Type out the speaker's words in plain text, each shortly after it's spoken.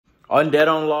Undead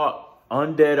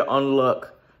Unluck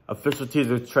official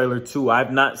teaser trailer 2.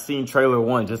 I've not seen trailer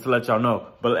 1, just to let y'all know.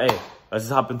 But hey, let's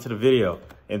just hop into the video.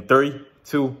 In 3,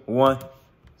 2, 1.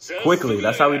 Quickly,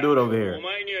 that's how we do it over here.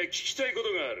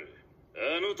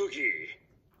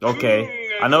 Okay,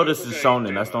 I know this is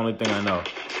shonen, that's the only thing I know.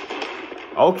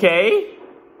 Okay.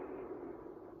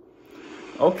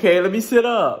 Okay, let me sit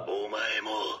up.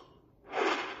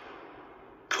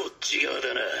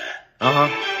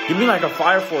 Give me like a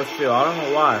Fire Force feel, I don't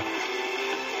know why.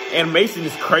 Animation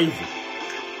is crazy.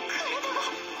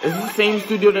 Is this the same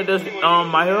studio that does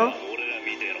My Hero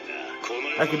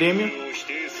Academia?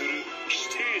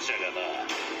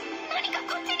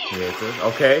 Yeah, it is.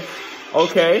 Okay.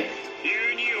 Okay.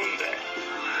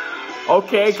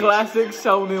 Okay, classic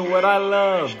shonen, what I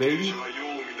love, baby.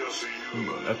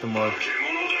 Nothing more.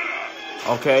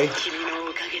 Okay.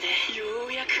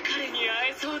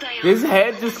 His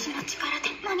head just...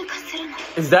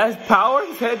 Is that his power?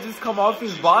 His head just come off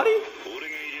his body?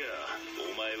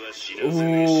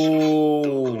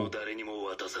 Ooh.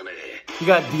 He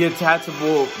got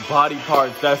detachable body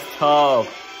parts. That's tough.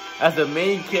 As a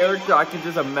main character, I can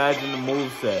just imagine the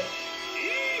moveset.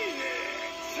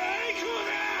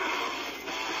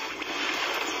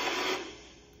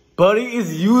 Buddy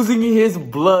is using his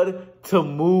blood to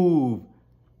move.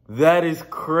 That is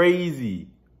crazy.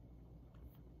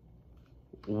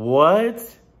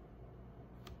 What?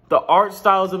 The art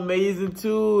style is amazing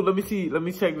too. Let me see. Let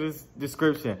me check this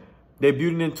description.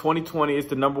 Debuted in 2020. It's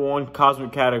the #1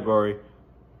 cosmic category.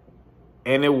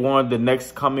 And it won the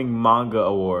Next Coming Manga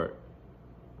Award.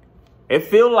 It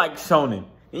feels like shonen.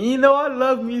 And you know, I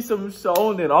love me some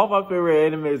shonen. All my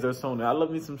favorite animes are shonen. I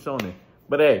love me some shonen.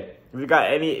 But hey, if you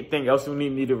got anything else you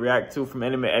need me to react to from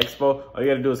Anime Expo, all you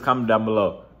gotta do is comment down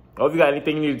below. Or if you got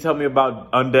anything you need to tell me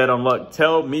about Undead Unluck,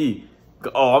 tell me.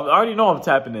 Oh, I already know I'm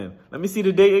tapping in. Let me see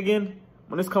the date again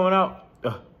when it's coming out.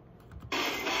 It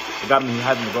got me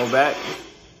having to go back.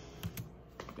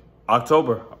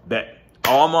 October. Bet.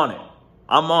 Oh, I'm on it.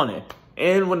 I'm on it.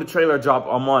 And when the trailer drop,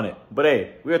 I'm on it. But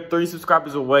hey, we are 3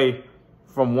 subscribers away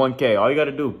from 1K. All you got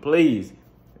to do, please,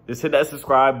 just hit that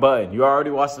subscribe button. You already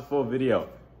watched the full video.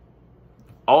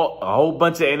 A whole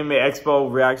bunch of Anime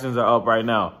Expo reactions are up right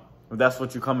now. If that's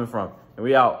what you're coming from. And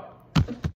we out.